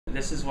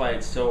This is why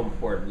it's so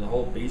important. The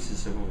whole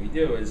basis of what we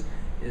do is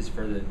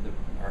for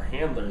our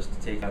handlers to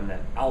take on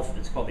that alpha.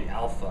 It's called the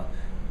alpha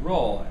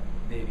role.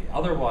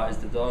 Otherwise,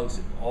 the dogs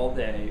all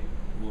day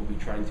will be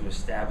trying to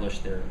establish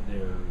their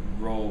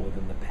role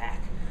within the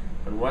pack.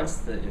 But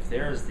if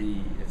the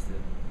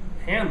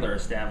handler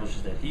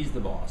establishes that he's the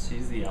boss,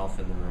 he's the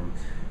alpha in the room,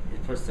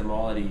 it puts them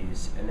all at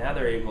ease, and now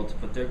they're able to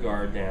put their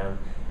guard down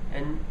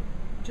and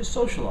just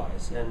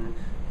socialize and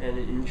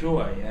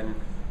enjoy. And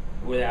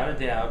without a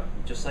doubt,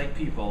 just like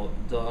people,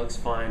 dogs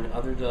find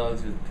other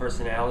dogs with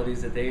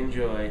personalities that they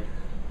enjoy,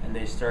 and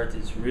they start.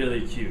 It's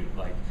really cute.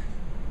 Like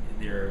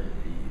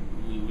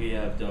we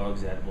have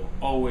dogs that will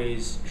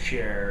always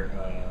share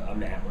a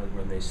mat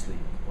when they sleep,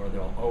 or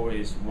they'll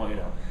always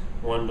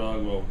one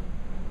dog will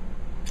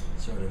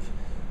sort of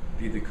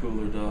be the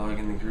cooler dog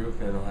in the group,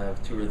 and they'll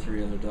have two or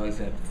three other dogs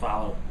that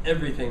follow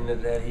everything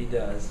that he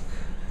does.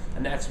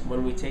 And that's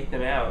when we take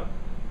them out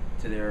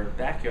to their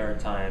backyard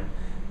time.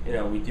 We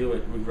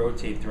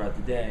rotate throughout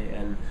the day,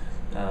 and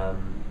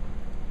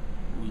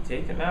we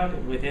take them out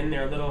within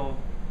their little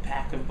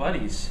pack of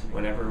buddies.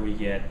 Whenever we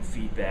get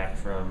feedback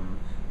from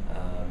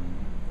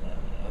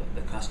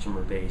the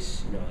customer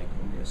base, like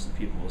some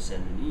people will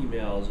send in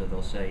emails, or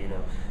they'll say,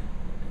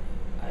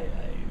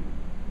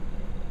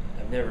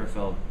 I've never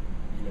felt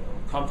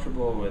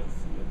comfortable with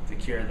the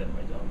care that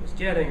my dog was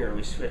getting, or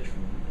we switched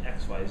from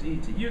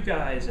XYZ to you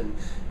guys, and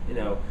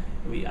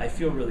I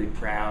feel really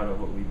proud of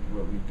what we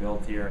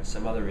built here.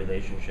 Some other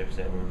relationships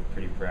that we're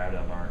pretty proud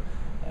of are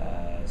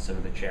some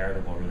of the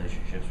charitable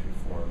relationships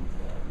we formed.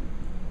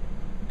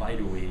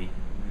 Bite-A-Wee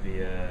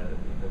via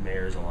the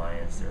Mayor's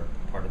Alliance. They're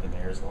part of the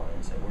Mayor's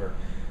Alliance that we're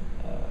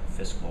a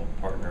fiscal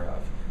partner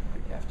of.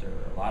 After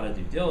a lot of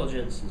due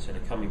diligence and sort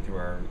of coming through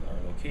our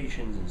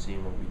locations and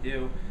seeing what we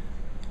do,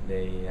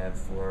 they have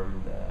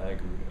formed a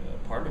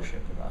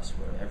partnership with us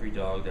where every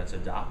dog that's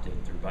adopted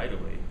through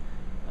Bite-A-Wee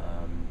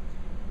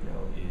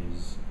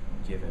is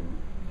given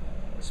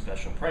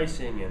special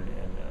pricing and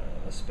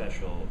a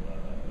special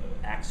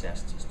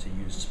access to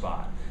use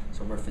Spot.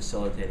 So we're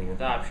facilitating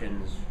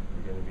adoptions.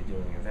 We're going to be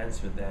doing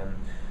events with them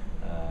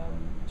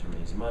to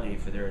raise money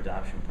for their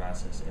adoption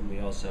process, and we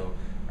also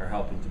are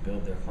helping to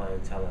build their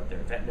clientele at their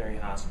veterinary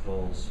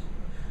hospitals.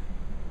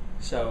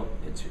 So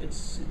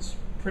it's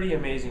pretty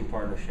amazing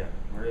partnership.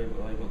 We're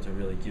able to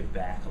really give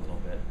back a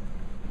little bit.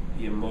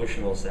 The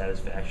emotional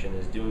satisfaction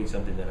is doing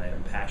something that I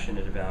am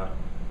passionate about.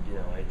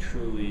 I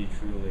truly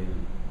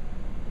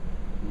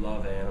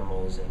love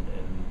animals, and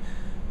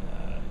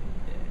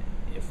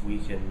if we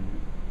can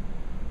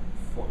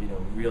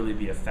really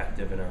be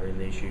effective in our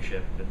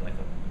relationship with like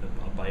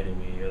a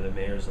Bite-A-Wee or the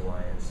Mayor's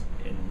Alliance,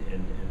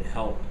 and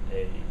help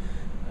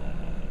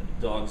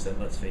dogs that,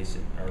 let's face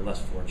it, are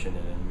less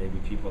fortunate, and maybe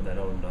people that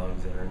own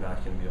dogs that are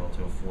not going to be able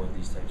to afford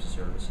these types of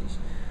services,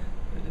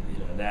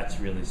 that's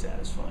really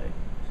satisfying.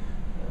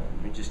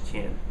 You just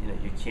can't,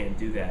 you can't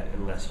do that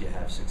unless you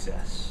have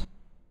success.